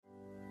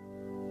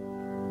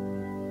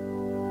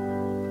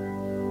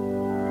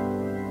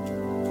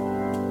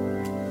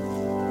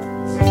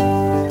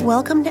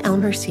Welcome to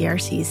Elmhurst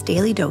CRC's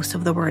Daily Dose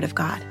of the Word of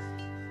God.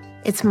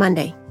 It's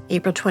Monday,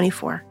 April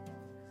 24.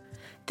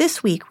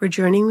 This week, we're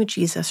journeying with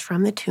Jesus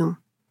from the tomb,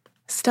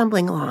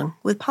 stumbling along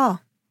with Paul.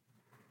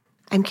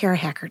 I'm Kara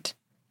Hackert,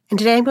 and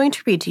today I'm going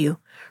to read to you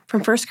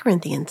from 1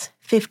 Corinthians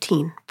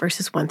 15,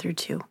 verses 1 through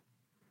 2.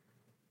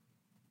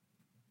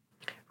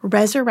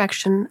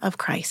 Resurrection of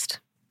Christ.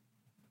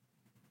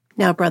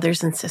 Now,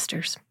 brothers and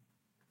sisters,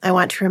 I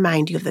want to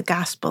remind you of the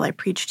gospel I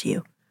preached to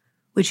you,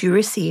 which you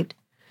received,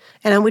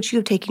 and on which you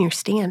have taken your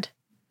stand.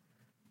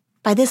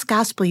 By this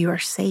gospel you are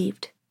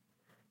saved,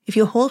 if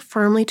you hold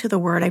firmly to the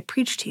word I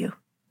preached to you.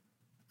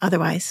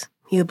 Otherwise,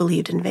 you have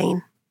believed in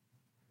vain.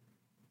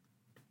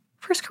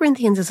 1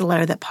 Corinthians is a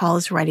letter that Paul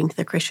is writing to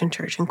the Christian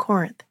church in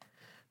Corinth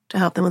to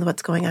help them with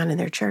what's going on in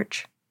their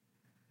church.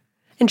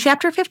 In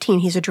chapter 15,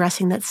 he's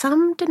addressing that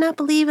some did not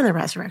believe in the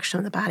resurrection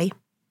of the body.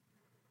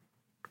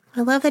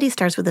 I love that he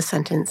starts with the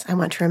sentence, I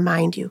want to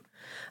remind you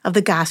of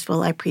the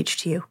gospel I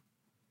preached to you.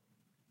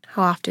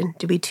 How often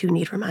do we too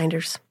need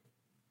reminders?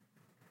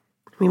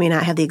 We may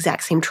not have the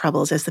exact same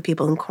troubles as the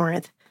people in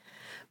Corinth,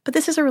 but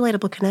this is a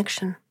relatable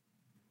connection.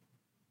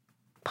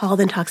 Paul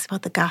then talks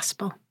about the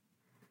gospel.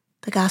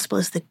 The gospel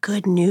is the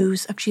good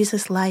news of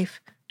Jesus' life,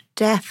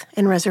 death,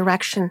 and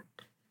resurrection.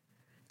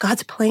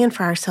 God's plan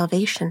for our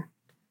salvation.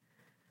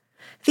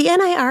 The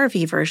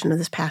NIRV version of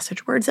this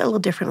passage words it a little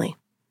differently.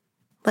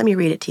 Let me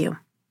read it to you.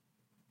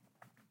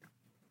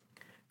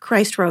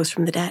 Christ rose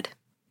from the dead.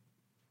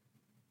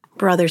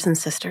 Brothers and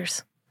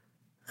sisters,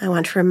 I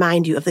want to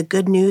remind you of the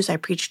good news I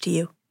preached to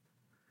you.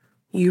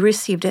 You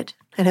received it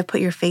and have put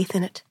your faith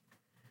in it.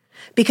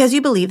 Because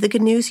you believe the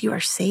good news, you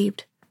are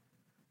saved.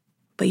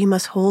 But you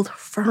must hold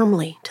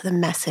firmly to the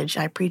message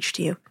I preached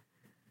to you.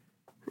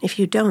 If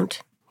you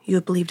don't, you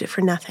have believed it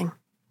for nothing.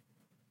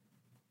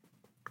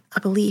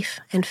 A belief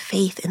and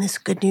faith in this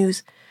good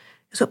news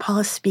is what Paul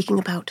is speaking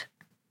about.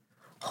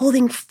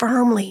 Holding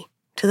firmly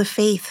to the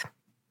faith.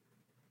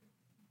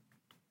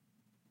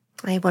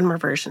 I have one more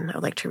version I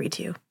would like to read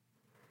to you.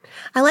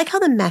 I like how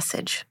the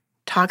Message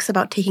talks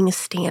about taking a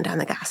stand on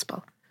the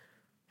gospel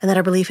and that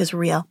our belief is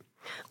real.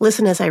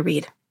 Listen as I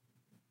read.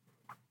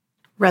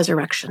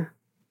 Resurrection.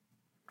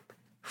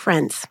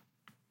 Friends,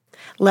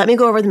 let me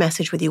go over the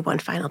message with you one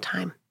final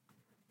time.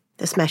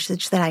 This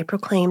message that I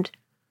proclaimed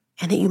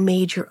and that you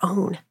made your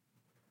own.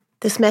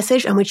 This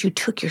message on which you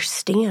took your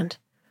stand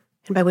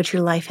and by which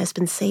your life has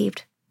been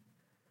saved.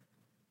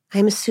 I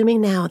am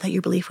assuming now that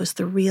your belief was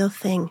the real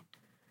thing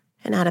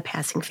and not a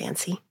passing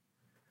fancy,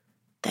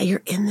 that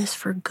you're in this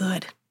for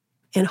good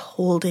and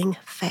holding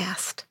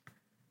fast.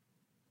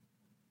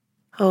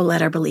 Oh,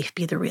 let our belief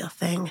be the real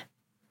thing.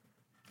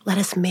 Let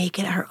us make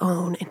it our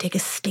own and take a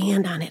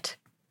stand on it,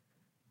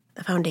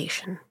 the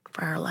foundation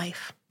for our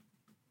life.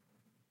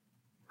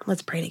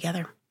 Let's pray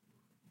together.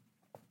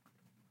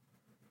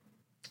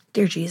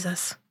 Dear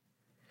Jesus,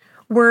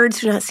 words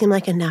do not seem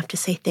like enough to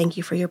say thank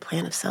you for your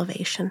plan of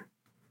salvation,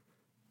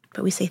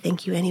 but we say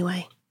thank you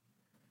anyway.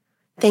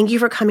 Thank you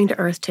for coming to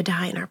earth to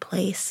die in our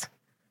place.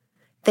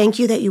 Thank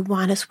you that you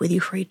want us with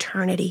you for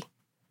eternity.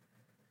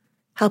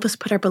 Help us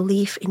put our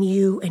belief in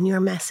you and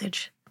your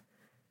message.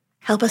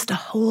 Help us to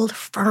hold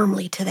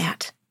firmly to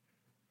that,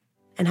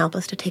 and help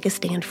us to take a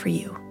stand for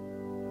you.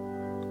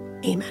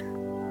 Amen.